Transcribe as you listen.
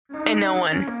and no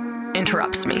one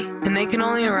interrupts me. And they can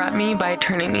only interrupt me by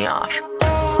turning me off.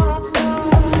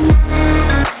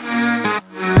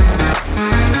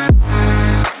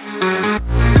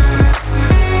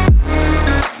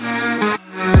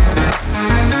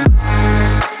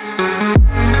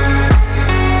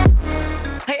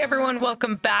 Hey everyone,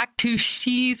 welcome back to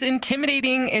She's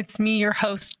Intimidating. It's me, your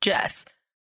host, Jess.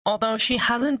 Although she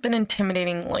hasn't been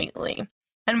intimidating lately.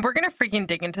 And we're going to freaking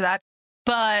dig into that.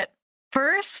 But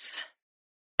first,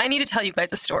 I need to tell you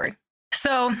guys a story.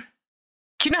 So,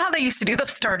 you know how they used to do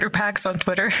those starter packs on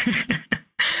Twitter?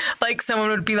 Like someone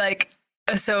would be like,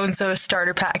 a so-and-so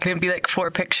starter pack, and it'd be like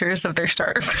 4 pictures of their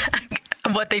starter pack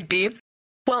and what they'd be.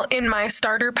 Well, in my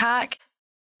starter pack,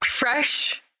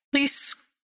 freshly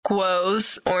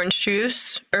squoze orange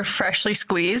juice or freshly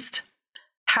squeezed.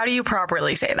 How do you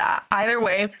properly say that? Either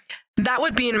way, that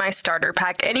would be in my starter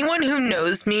pack. Anyone who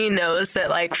knows me knows that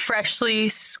like freshly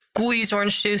squeezed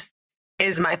orange juice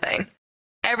is my thing.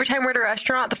 Every time we're at a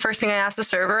restaurant, the first thing I ask the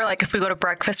server, like if we go to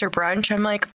breakfast or brunch, I'm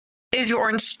like, is your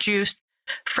orange juice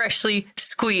freshly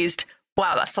squeezed?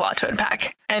 Wow, that's a lot to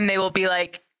unpack. And they will be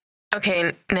like,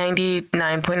 okay,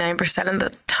 99.9% of the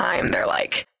time they're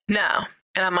like, no.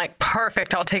 And I'm like,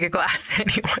 perfect, I'll take a glass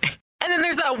anyway. And then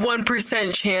there's that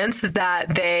 1% chance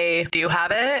that they do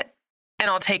have it,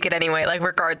 and I'll take it anyway, like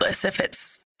regardless if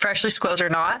it's freshly squeezed or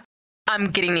not,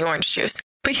 I'm getting the orange juice.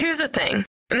 But here's the thing,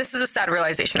 and this is a sad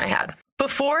realization I had.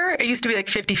 Before, it used to be like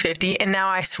 50-50, and now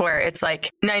I swear it's like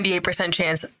 98%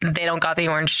 chance they don't got the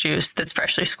orange juice that's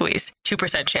freshly squeezed,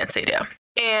 2% chance they do.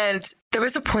 And there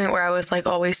was a point where I was like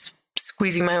always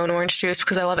squeezing my own orange juice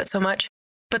because I love it so much.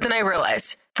 But then I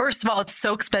realized, first of all, it's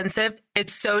so expensive,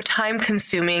 it's so time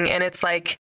consuming, and it's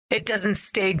like, it doesn't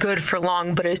stay good for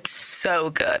long, but it's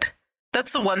so good.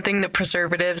 That's the one thing that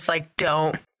preservatives like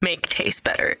don't make taste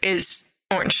better is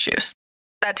orange juice.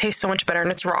 That tastes so much better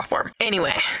in its raw form.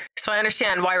 Anyway, so I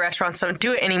understand why restaurants don't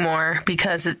do it anymore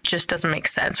because it just doesn't make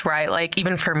sense, right? Like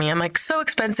even for me, I'm like so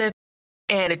expensive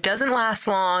and it doesn't last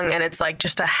long and it's like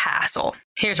just a hassle.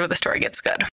 Here's where the story gets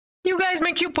good. You guys,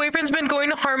 my cute boyfriend's been going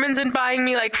to Harmon's and buying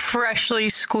me like freshly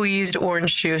squeezed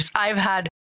orange juice. I've had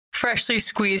freshly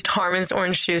squeezed Harmon's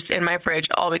orange juice in my fridge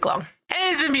all week long. And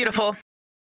it's been beautiful.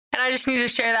 And I just need to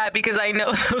share that because I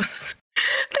know those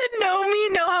that know me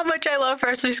know how much I love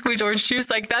freshly squeezed orange juice.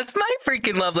 Like that's my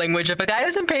freaking love language. If a guy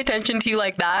doesn't pay attention to you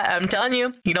like that, I'm telling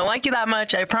you, he don't like you that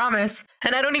much, I promise.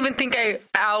 And I don't even think I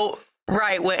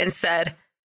outright went and said,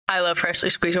 I love freshly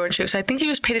squeezed orange juice. I think he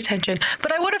just paid attention,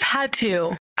 but I would have had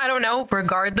to. I don't know.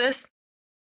 Regardless,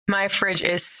 my fridge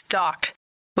is stocked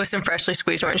with some freshly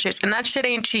squeezed orange juice. And that shit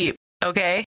ain't cheap,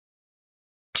 okay?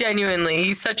 Genuinely,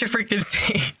 he's such a freaking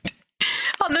saint.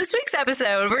 On this week's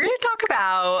episode, we're going to talk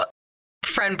about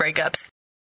friend breakups.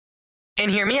 And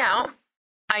hear me out.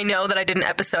 I know that I did an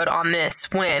episode on this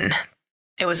when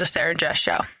it was a Sarah and Jess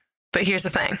show. But here's the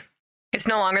thing. It's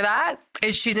no longer that.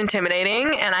 She's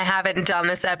intimidating. And I haven't done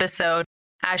this episode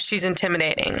as she's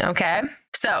intimidating, okay?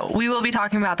 So we will be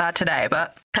talking about that today,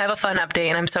 but I have a fun update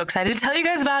and I'm so excited to tell you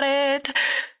guys about it.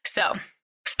 So,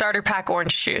 starter pack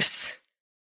orange juice.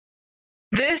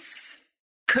 This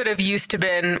could have used to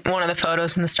been one of the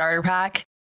photos in the starter pack,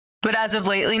 but as of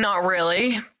lately, not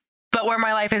really. But where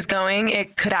my life is going,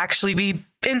 it could actually be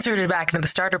inserted back into the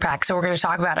starter pack, so we're going to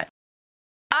talk about it.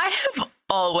 I have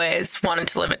always wanted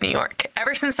to live in New York.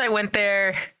 Ever since I went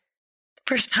there,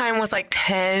 first time was like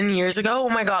 10 years ago. Oh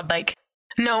my God, like,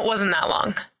 no, it wasn't that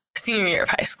long. Senior year of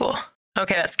high school.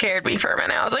 Okay, that scared me for a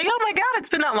minute. I was like, oh my God, it's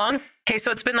been that long. Okay,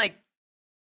 so it's been like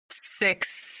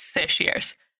 6-ish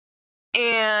years.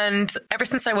 And ever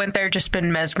since I went there, just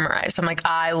been mesmerized. I'm like,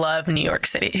 I love New York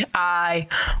City. I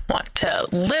want to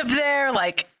live there.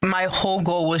 Like, my whole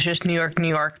goal was just New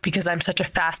York, because I'm such a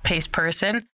fast-paced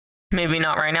person. Maybe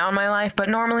not right now in my life, but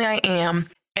normally I am.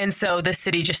 And so the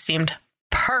city just seemed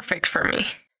perfect for me.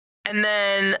 And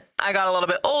then I got a little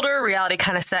bit older, reality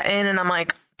kind of set in, and I'm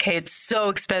like, okay, it's so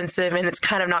expensive and it's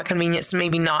kind of not convenient, so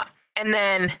maybe not. And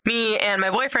then me and my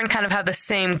boyfriend kind of have the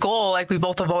same goal, like we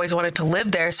both have always wanted to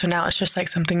live there, so now it's just like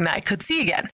something that I could see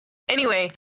again.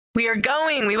 Anyway, we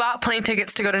bought plane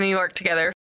tickets to go to New York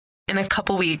together in a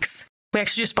couple weeks. We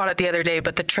actually just bought it the other day,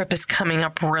 but the trip is coming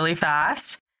up really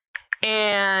fast.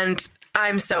 And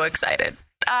I'm so excited.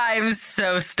 I'm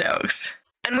so stoked.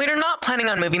 And we're not planning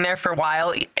on moving there for a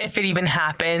while. If it even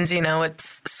happens,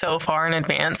 it's so far in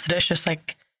advance that it's just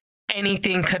like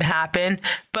anything could happen.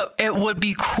 But it would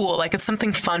be cool. Like it's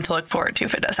something fun to look forward to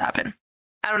if it does happen.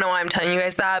 I don't know why I'm telling you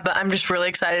guys that, but I'm just really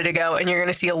excited to go. And you're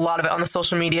going to see a lot of it on the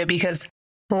social media because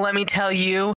let me tell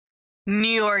you, New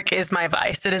York is my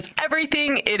vice. It is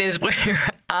everything. It is where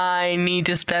I need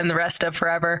to spend the rest of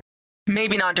forever.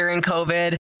 maybe not during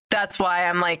COVID. That's why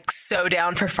I'm like so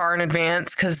down for far in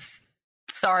advance, because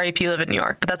sorry if you live in New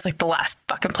York, but that's like the last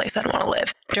fucking place I'd want to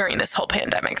live during this whole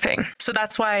pandemic thing. So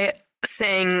that's why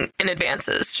saying in advance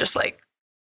is just like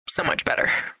so much better,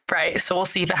 right? So we'll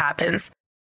see if it happens.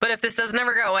 But if this doesn't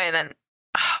ever go away, then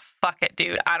fuck it,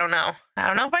 dude. I don't know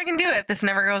if I can do it if this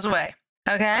never goes away.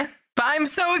 Okay? But I'm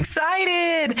so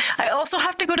excited. I also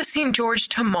have to go to St. George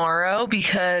tomorrow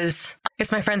because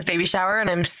it's my friend's baby shower and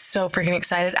I'm so freaking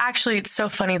excited. Actually, it's so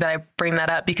funny that I bring that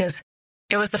up because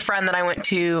it was the friend that I went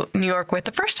to New York with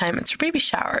the first time. It's her baby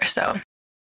shower. So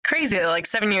crazy that like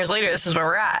 7 years later, this is where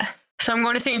we're at. So I'm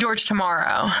going to St. George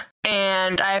tomorrow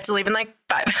and I have to leave in like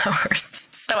 5 hours.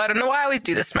 So I don't know why I always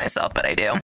do this to myself, but I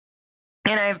do.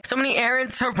 And I have so many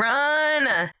errands to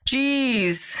run.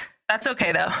 Jeez. That's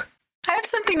okay though. I have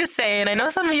something to say, and I know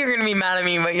some of you are going to be mad at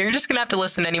me, but you're just going to have to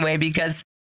listen anyway because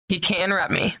you can't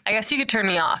interrupt me. I guess you could turn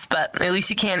me off, but at least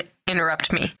you can't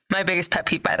interrupt me. My biggest pet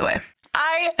peeve, by the way.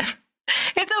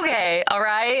 It's okay, all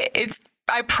right?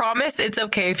 I promise it's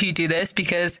okay if you do this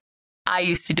because I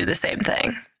used to do the same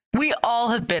thing. We all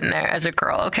have been there as a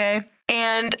girl, okay?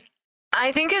 And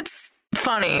I think it's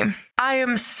funny. I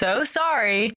am so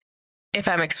sorry if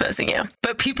I'm exposing you,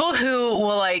 but people who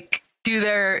will like do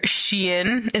their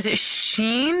Shein. Is it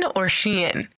Shein or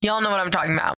Shein? Y'all know what I'm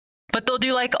talking about. But they'll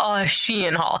do like a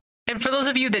Shein haul. And for those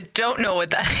of you that don't know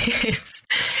what that is,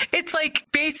 it's like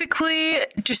basically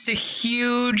just a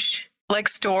huge like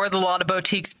store that a lot of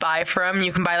boutiques buy from.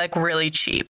 You can buy like really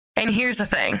cheap. And here's the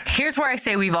thing. Here's where I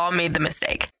say we've all made the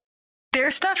mistake.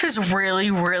 Their stuff is really,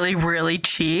 really, really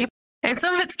cheap. And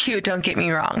some of it's cute, don't get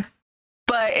me wrong.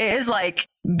 But it is like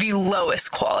the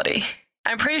lowest quality.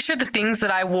 I'm pretty sure the things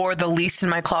that I wore the least in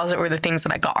my closet were the things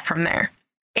that I got from there.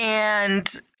 And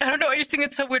I don't know, I just think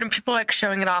it's so weird when people like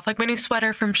showing it off, like my new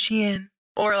sweater from Shein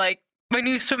or like my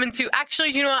new swimming suit.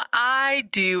 Actually, you know what? I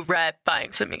do rep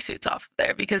buying swimming suits off of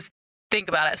there because think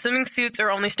about it. Swimming suits are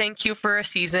only staying cute for a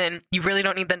season. You really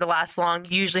don't need them to last long.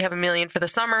 You usually have 1 million for the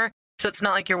summer. So it's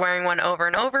not like you're wearing one over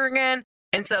and over again.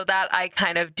 And so that I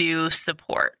kind of do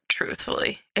support,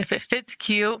 truthfully. If it fits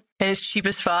cute and it's cheap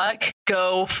as fuck,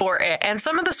 go for it. And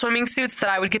some of the swimming suits that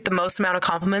I would get the most amount of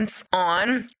compliments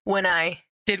on when I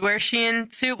did wear a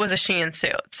Shein suit was a Shein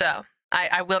suit. So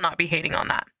I will not be hating on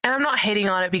that. And I'm not hating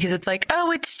on it because it's like,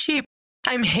 oh, it's cheap.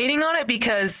 I'm hating on it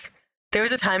because there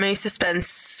was a time I used to spend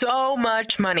so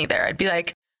much money there. I'd be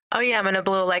like, oh yeah, I'm going to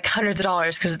blow like hundreds of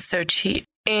dollars because it's so cheap.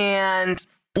 And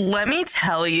let me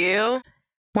tell you,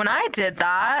 when I did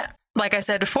that, like I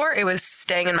said before, it was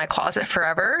staying in my closet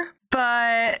forever.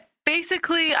 But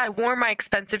basically, I wore my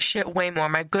expensive shit way more.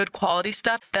 My good quality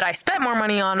stuff that I spent more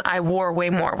money on, I wore way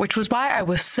more, which was why I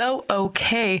was so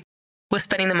okay with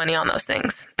spending the money on those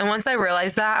things. And once I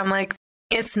realized that, I'm like,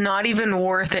 it's not even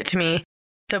worth it to me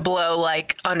to blow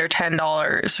like under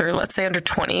 $10 or let's say under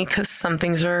 20 because some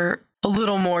things are a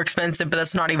little more expensive, but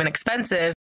that's not even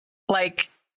expensive. Like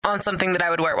on something that I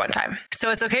would wear one time. So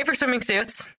it's okay for swimming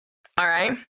suits. All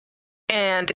right.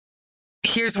 And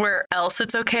here's where else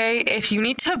it's okay. If you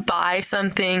need to buy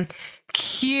something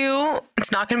cute,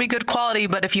 it's not going to be good quality,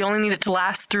 but if you only need it to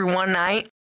last through one night,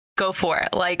 go for it.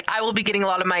 Like I will be getting a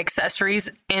lot of my accessories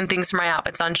and things for my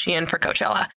outfits on Shein for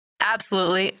Coachella.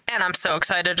 Absolutely. And I'm so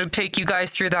excited to take you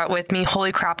guys through that with me.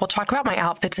 Holy crap. We'll talk about my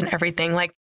outfits and everything.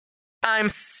 Like I'm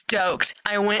stoked.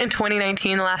 I went in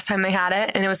 2019 the last time they had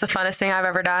it, and it was the funnest thing I've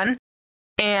ever done.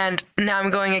 And now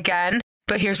I'm going again.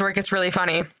 But here's where it gets really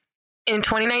funny. In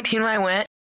 2019 when I went,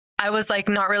 I was like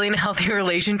not really in a healthy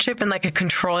relationship and like a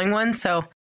controlling one. So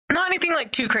not anything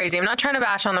like too crazy. I'm not trying to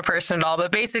bash on the person at all,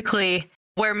 but basically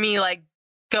where me like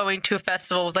going to a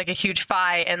festival was like a huge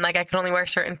fight and like I could only wear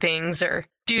certain things or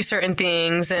do certain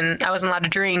things and I wasn't allowed to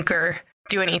drink or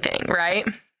do anything, right?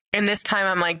 And this time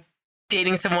I'm like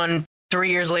dating someone 3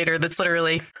 years later that's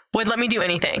literally would let me do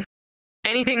anything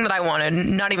that I wanted,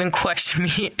 not even question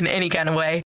me in any kind of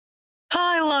way. Oh,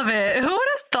 I love it. Who would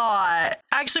have thought?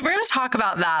 Actually, we're going to talk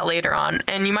about that later on,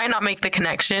 and you might not make the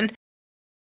connection.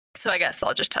 So I guess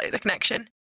I'll just tell you the connection.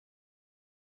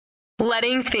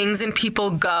 Letting things and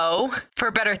people go for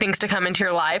better things to come into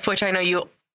your life, which I know you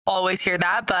always hear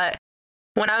that, but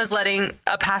when I was letting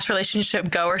a past relationship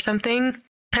go or something,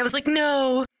 I was like,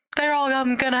 no, they're all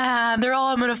I'm going to have. They're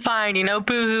all I'm going to find, you know,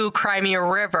 boo-hoo, cry me a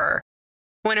river.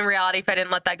 When in reality, if I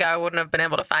didn't let that go, I wouldn't have been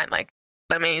able to find like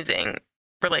the amazing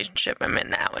relationship I'm in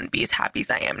now and be as happy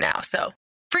as I am now. So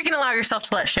freaking allow yourself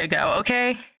to let shit go,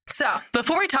 okay? So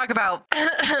before we talk about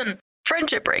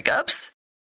friendship breakups,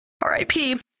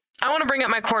 RIP, I want to bring up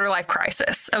my quarter life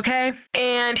crisis, okay?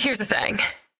 And here's the thing.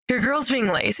 Your girl's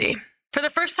being lazy. For the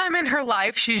first time in her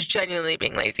life, she's genuinely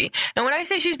being lazy. And when I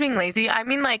say she's being lazy, I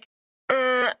mean like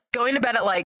Going to bed at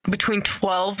like between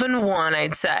 12 and 1,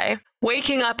 I'd say.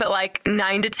 Waking up at like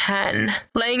 9 to 10.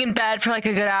 Laying in bed for like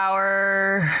a good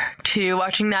hour to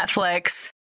watching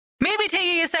Netflix. Maybe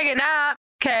taking a second nap.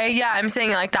 Okay, yeah, I'm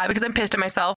saying it like that because I'm pissed at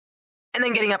myself. And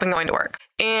then getting up and going to work.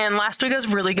 And last week I was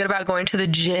really good about going to the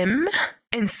gym.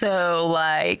 And so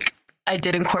like I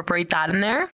did incorporate that in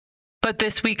there. But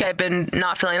this week I've been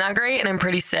not feeling that great and I'm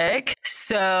pretty sick.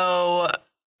 So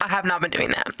I have not been doing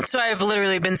that. So I've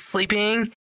literally been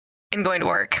sleeping and going to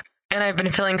work. And I've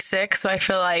been feeling sick. So I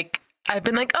feel like I've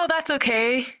been like, oh, that's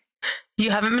okay.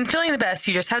 You haven't been feeling the best.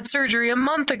 You just had surgery a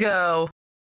month ago.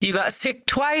 You got sick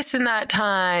twice in that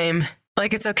time.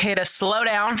 Like, it's okay to slow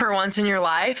down for once in your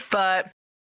life. But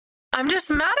I'm just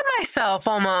mad at myself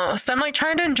almost. I'm like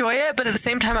trying to enjoy it. But at the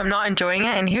same time, I'm not enjoying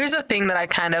it. And here's the thing that I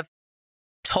kind of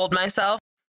told myself.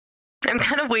 I'm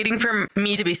kind of waiting for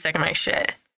me to be sick of my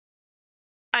shit.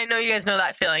 I know you guys know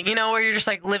that feeling, you know, where you're just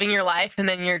like living your life and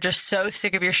then you're just so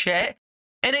sick of your shit.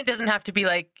 And it doesn't have to be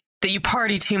like that you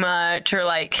party too much or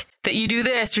like that you do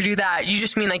this or do that. You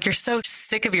just mean like you're so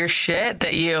sick of your shit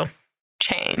that you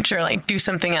change or like do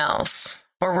something else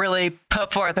or really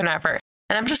put forth an effort.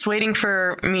 And I'm just waiting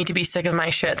for me to be sick of my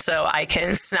shit so I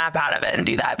can snap out of it and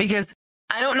do that because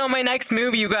I don't know my next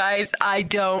move, you guys. I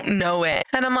don't know it.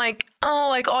 And I'm like, oh,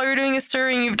 like all you're doing is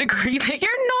stirring. You have a degree that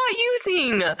you're not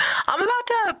using. I'm about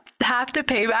to have to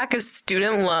pay back a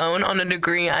student loan on a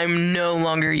degree I'm no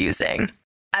longer using.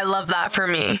 I love that for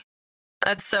me.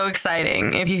 That's so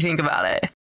exciting if you think about it.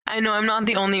 I know I'm not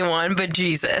the only one, but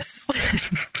Jesus.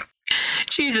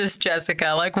 Jesus,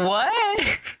 Jessica, like what?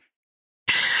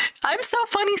 I'm so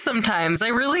funny sometimes. I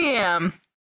really am.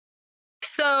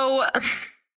 So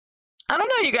I don't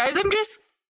know, you guys. I'm just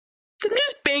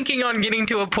banking on getting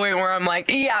to a point where I'm like,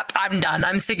 yeah, I'm done.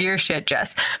 I'm sick of your shit,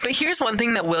 Jess. But here's one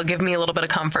thing that will give me a little bit of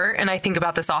comfort, and I think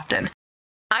about this often.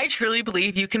 I truly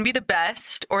believe you can be the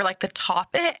best or like the top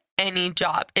at any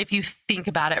job if you think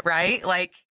about it, right?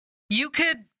 Like you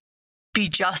could be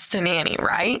just a nanny,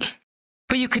 right?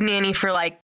 But you could nanny for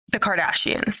like the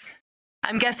Kardashians.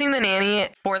 I'm guessing the nanny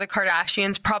for the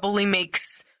Kardashians probably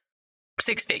makes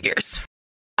 6 figures,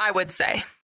 I would say.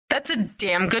 That's a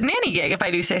damn good nanny gig, if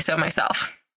I do say so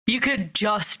myself. You could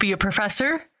just be a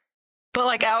professor, but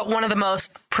like at one of the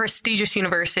most prestigious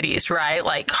universities, right?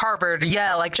 Like Harvard,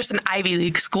 yeah, like just an Ivy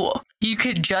League school. You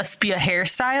could just be a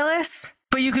hairstylist,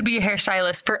 but you could be a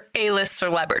hairstylist for A-list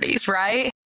celebrities,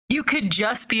 right? You could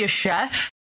just be a chef,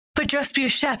 but just be a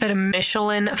chef at a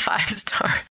Michelin 5-star.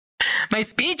 My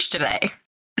speech today.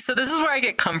 So this is where I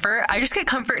get comfort. I just get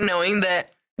comfort knowing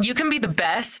that you can be the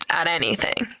best at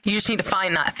anything. You just need to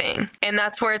find that thing. And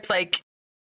that's where it's like,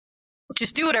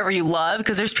 just do whatever you love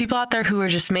because there's people out there who are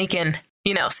just making,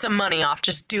 you know, some money off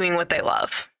just doing what they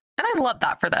love. And I love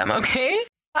that for them, okay?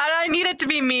 I need it to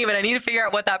be me, but I need to figure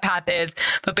out what that path is.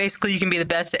 But basically, you can be the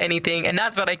best at anything. And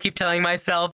that's what I keep telling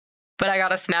myself. But I got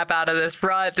to snap out of this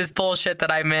rut, this bullshit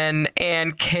that I'm in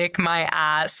and kick my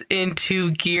ass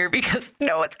into gear because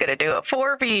no one's going to do it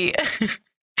for me.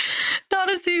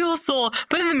 Not a single soul.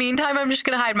 But in the meantime, I'm just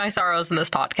going to hide my sorrows in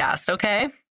this podcast, okay?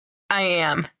 I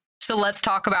am. So let's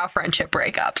talk about friendship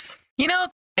breakups. You know,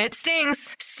 it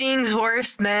stings. Stings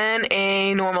worse than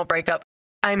a normal breakup.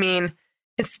 I mean,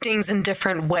 it stings in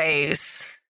different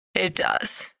ways. It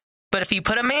does. But if you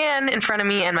put a man in front of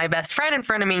me and my best friend in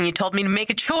front of me and you told me to make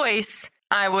a choice,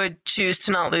 I would choose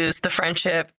to not lose the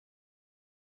friendship.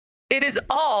 It is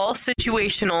all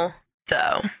situational,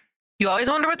 though. You always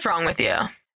wonder what's wrong with you.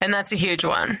 And that's a huge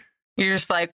one. You're just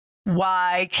like,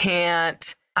 why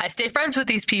can't I stay friends with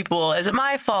these people? Is it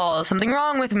my fault? Is something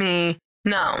wrong with me?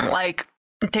 No, like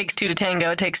it takes 2 to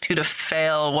tango. It takes 2 to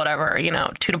fail, whatever,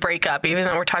 2 to break up, even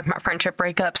though we're talking about friendship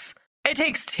breakups. It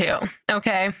takes 2,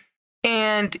 okay?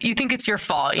 And you think it's your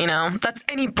fault, That's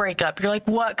any breakup. You're like,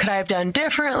 what could I have done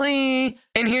differently?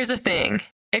 And here's the thing.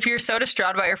 If you're so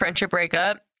distraught about your friendship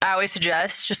breakup, I always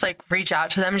suggest just like reach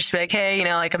out to them. Just be like, hey,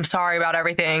 I'm sorry about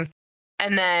everything.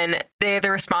 And then they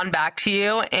either respond back to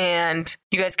you and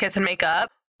you guys kiss and make up,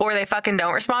 or they fucking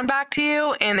don't respond back to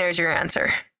you and there's your answer.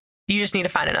 You just need to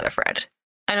find another friend.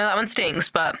 I know that one stings,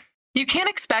 but you can't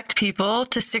expect people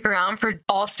to stick around for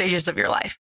all stages of your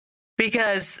life.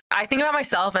 Because I think about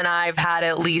myself and I've had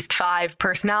at least 5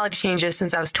 personality changes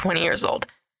since I was 20 years old.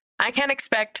 I can't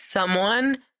expect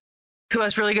someone who I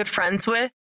was really good friends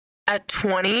with at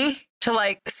 20 to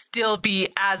like still be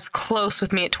as close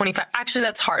with me at 25. Actually,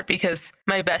 that's hard because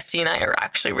my bestie and I are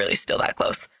actually really still that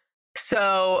close.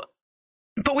 So,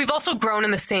 but we've also grown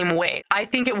in the same way. I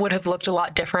think it would have looked a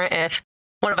lot different if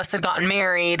one of us had gotten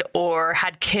married or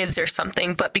had kids or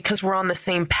something. But because we're on the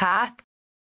same path,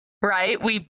 right?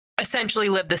 We essentially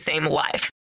live the same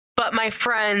life. But my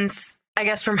friends, I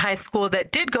guess from high school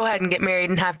that did go ahead and get married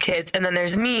and have kids, and then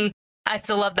there's me, I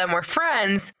still love them. We're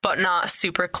friends, but not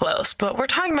super close. But we're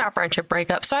talking about friendship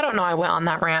breakup, so I don't know I went on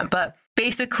that rant, but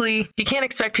basically, you can't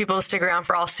expect people to stick around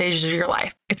for all stages of your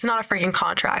life. It's not a freaking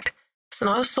contract. It's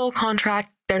not a soul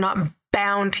contract. They're not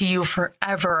bound to you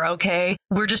forever, okay?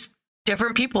 We're just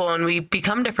different people and we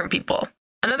become different people.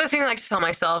 Another thing I like to tell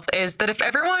myself is that if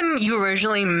everyone you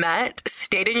originally met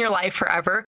stayed in your life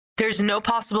forever, there's no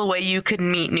possible way you could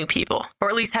meet new people or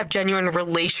at least have genuine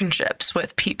relationships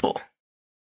with people.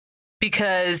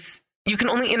 Because you can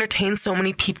only entertain so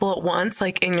many people at once,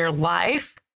 like in your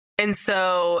life. And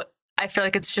so I feel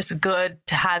like it's just good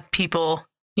to have people,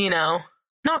 you know,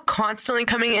 not constantly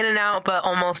coming in and out, but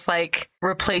almost like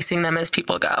replacing them as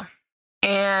people go.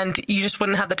 And you just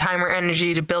wouldn't have the time or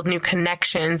energy to build new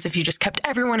connections if you just kept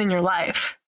everyone in your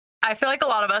life. I feel like a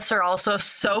lot of us are also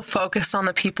so focused on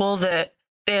the people that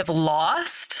they have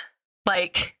lost.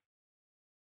 Like,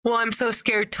 well, I'm so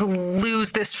scared to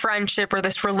lose this friendship or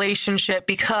this relationship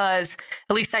because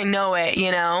at least I know it,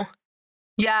 you know?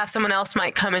 Yeah, someone else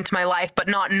might come into my life, but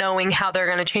not knowing how they're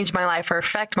going to change my life or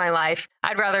affect my life,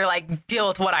 I'd rather like deal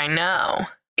with what I know.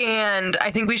 And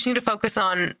I think we just need to focus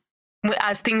on,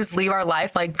 as things leave our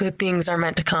life, like good things are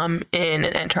meant to come in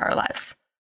and enter our lives.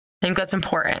 I think that's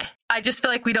important. I just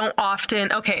feel like we don't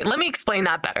often, okay, let me explain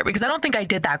that better because I don't think I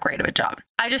did that great of a job.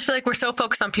 I just feel like we're so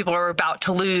focused on people we're about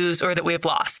to lose or that we've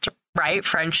lost, right?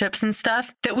 Friendships and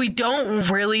stuff, that we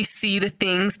don't really see the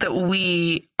things that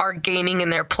we are gaining in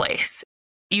their place.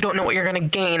 You don't know what you're going to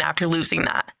gain after losing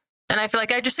that. And I feel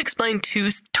like I just explained two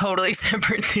totally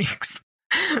separate things.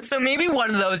 So maybe one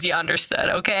of those you understood,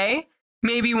 okay?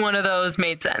 Maybe one of those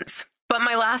made sense. But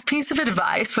my last piece of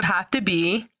advice would have to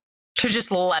be to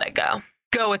just let it go.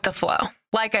 Go with the flow.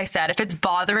 Like I said, if it's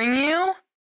bothering you,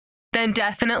 then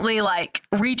definitely like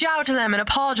reach out to them and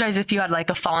apologize if you had like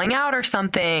a falling out or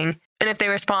something. And if they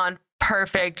respond,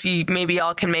 perfect, maybe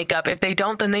y'all can make up. If they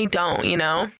don't, then they don't, you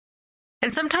know?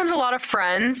 And sometimes a lot of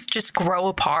friends just grow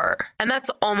apart. And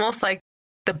that's almost like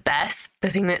the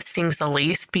thing that stings the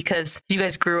least, because you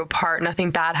guys grew apart,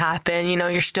 nothing bad happened, you know,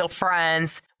 you're still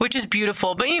friends, which is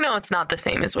beautiful, but you know, it's not the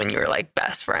same as when you were like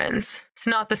best friends. It's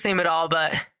not the same at all,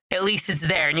 but at least it's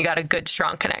there and you got a good,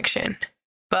 strong connection.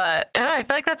 But I don't know, I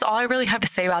feel like that's all I really have to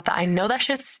say about that. I know that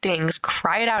shit stings.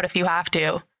 Cry it out if you have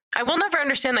to. I will never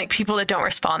understand like people that don't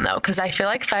respond though, because I feel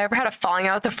like if I ever had a falling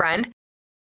out with a friend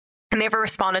and they ever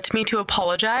responded to me to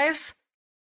apologize,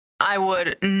 I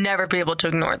would never be able to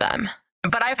ignore them.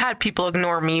 But I've had people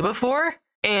ignore me before,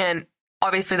 and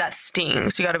obviously that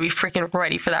stings. You got to be freaking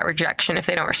ready for that rejection if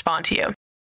they don't respond to you.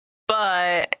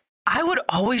 But I would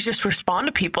always just respond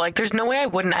to people. Like, there's no way I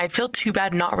wouldn't. I'd feel too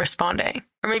bad not responding.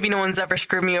 Or maybe no one's ever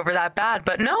screwed me over that bad.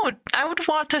 But no, I would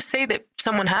want to say that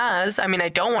someone has. I mean, I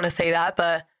don't want to say that,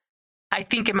 but I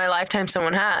think in my lifetime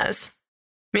someone has.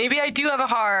 Maybe I do have a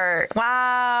heart.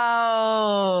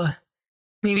 Wow.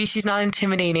 Maybe she's not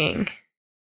intimidating.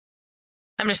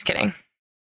 I'm just kidding.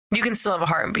 You can still have a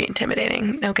heart and be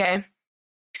intimidating, okay?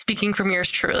 Speaking from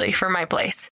yours truly, from my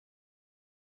place.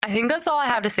 I think that's all I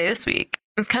have to say this week.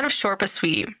 It's kind of short but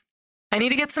sweet. I need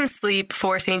to get some sleep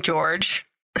for St. George.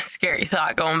 A scary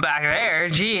thought going back there,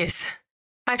 jeez.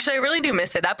 Actually, I really do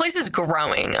miss it. That place is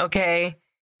growing, okay?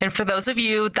 And for those of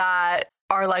you that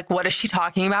are like, what is she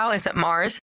talking about? Is it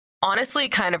Mars? Honestly,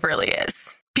 it kind of really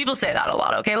is. People say that a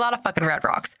lot, okay? A lot of fucking red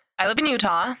rocks. I live in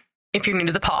Utah, if you're new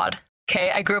to the pod. Okay,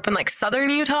 I grew up in like southern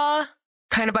Utah,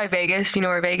 kind of by Vegas, if you know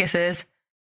where Vegas is.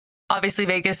 Obviously,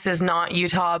 Vegas is not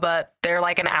Utah, but they're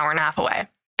like an hour and a half away.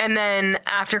 And then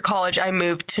after college, I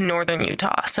moved to northern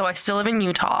Utah. So I still live in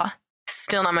Utah.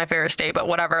 Still not my favorite state, but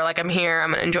whatever. Like, I'm here. I'm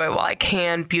going to enjoy it while I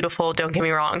can. Beautiful, don't get me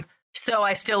wrong. So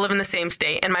I still live in the same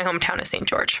state, and my hometown is St.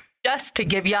 George. Just to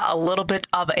give you a little bit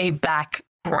of a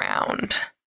background.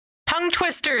 Tongue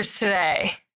twisters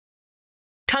today.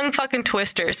 Tongue fucking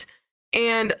twisters.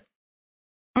 And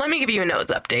let me give you a nose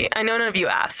update. I know none of you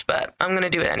asked, but I'm going to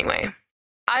do it anyway.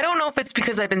 I don't know if it's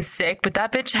because I've been sick, but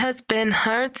that bitch has been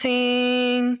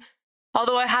hurting.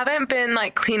 Although I haven't been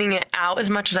like cleaning it out as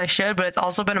much as I should, but it's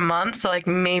also been a month, so like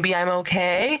maybe I'm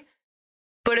okay.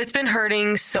 But it's been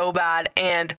hurting so bad,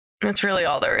 and that's really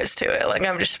all there is to it. Like,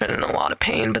 I've just been in a lot of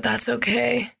pain, but that's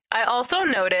okay. I also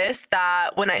noticed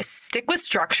that when I stick with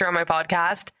structure on my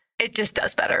podcast, it just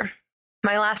does better.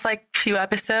 My last like few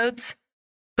episodes,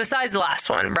 besides the last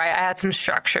one, right? I had some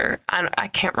structure. I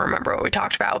can't remember what we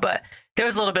talked about, but there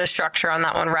was a little bit of structure on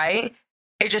that one, right?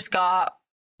 It just got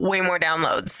way more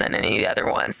downloads than any of the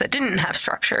other ones that didn't have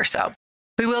structure. So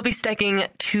we will be sticking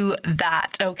to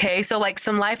that, okay? So like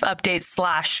some life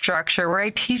updates / structure where I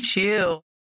teach you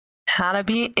how to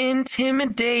be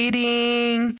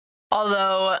intimidating.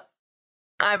 Although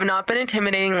I've not been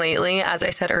intimidating lately, as I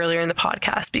said earlier in the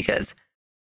podcast, because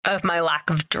of my lack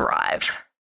of drive.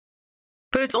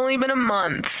 But it's only been a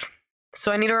month,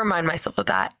 so I need to remind myself of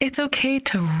that. It's okay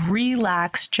to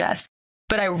relax, Jess.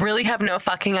 But I really have no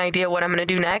fucking idea what I'm going to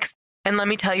do next. And let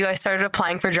me tell you, I started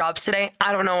applying for jobs today.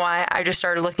 I don't know why. I just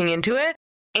started looking into it.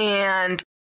 And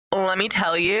let me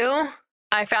tell you,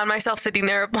 I found myself sitting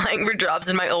there applying for jobs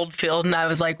in my old field. And I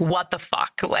was like, what the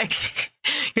fuck? Like,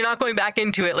 you're not going back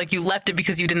into it. Like, you left it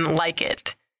because you didn't like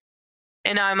it.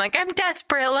 And now I'm like, I'm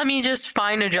desperate. Let me just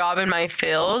find a job in my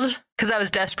field. Because I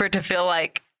was desperate to feel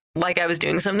like I was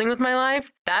doing something with my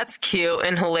life. That's cute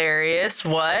and hilarious.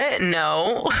 What?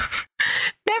 No.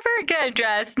 Never again,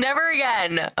 Jess. Never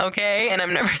again. Okay? And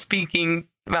I'm never speaking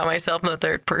about myself in the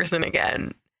third person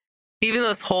again. Even though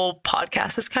this whole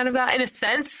podcast is kind of that. In a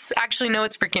sense, actually, no,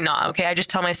 it's freaking not. Okay? I just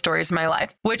tell my stories of my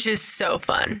life, which is so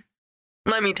fun.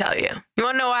 Let me tell you. You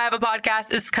want to know why I have a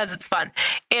podcast? It's because it's fun.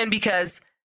 And because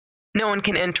no one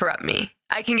can interrupt me.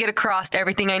 I can get across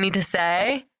everything I need to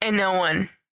say, and no one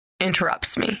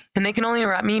interrupts me. And they can only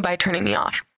interrupt me by turning me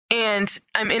off. And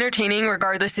I'm entertaining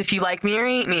regardless if you like me or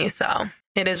hate me. So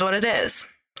it is what it is.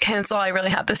 Okay, that's all I really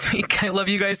have this week. I love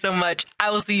you guys so much. I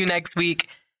will see you next week.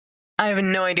 I have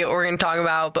no idea what we're going to talk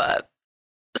about, but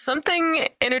something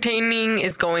entertaining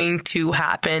is going to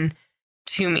happen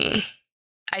to me.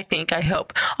 I think, I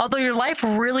hope. Although your life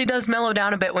really does mellow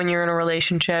down a bit when you're in a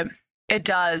relationship. It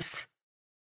does.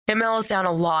 It mellows down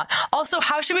a lot. Also,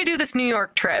 how should we do this New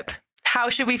York trip? How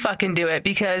should we fucking do it?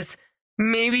 Because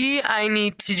maybe I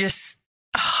need to just,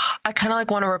 I kind of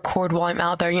like want to record while I'm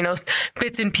out there, you know,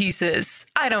 bits and pieces.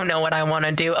 I don't know what I want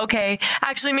to do. Okay.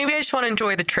 Actually, maybe I just want to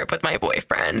enjoy the trip with my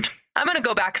boyfriend. I'm going to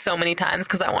go back so many times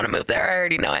because I want to move there. I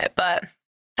already know it, but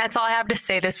that's all I have to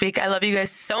say this week. I love you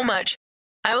guys so much.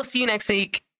 I will see you next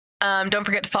week. Don't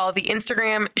forget to follow the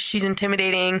Instagram. She's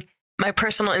intimidating. My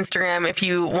personal Instagram if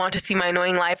you want to see my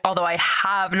annoying life, although I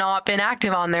have not been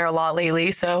active on there a lot lately.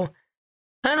 So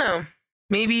I don't know.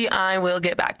 Maybe I will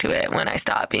get back to it when I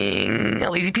stop being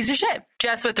a lazy piece of shit.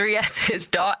 Jess with 3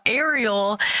 S's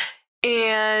 .Ariel.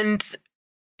 And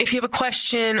if you have a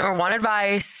question or want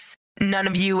advice, none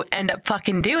of you end up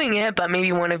fucking doing it, but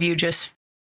maybe one of you just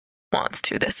wants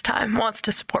to this time, wants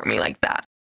to support me like that.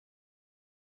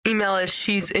 Email is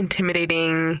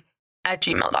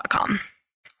she'sintimidating@gmail.com.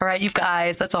 All right, you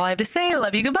guys, that's all I have to say. I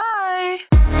love you. Goodbye.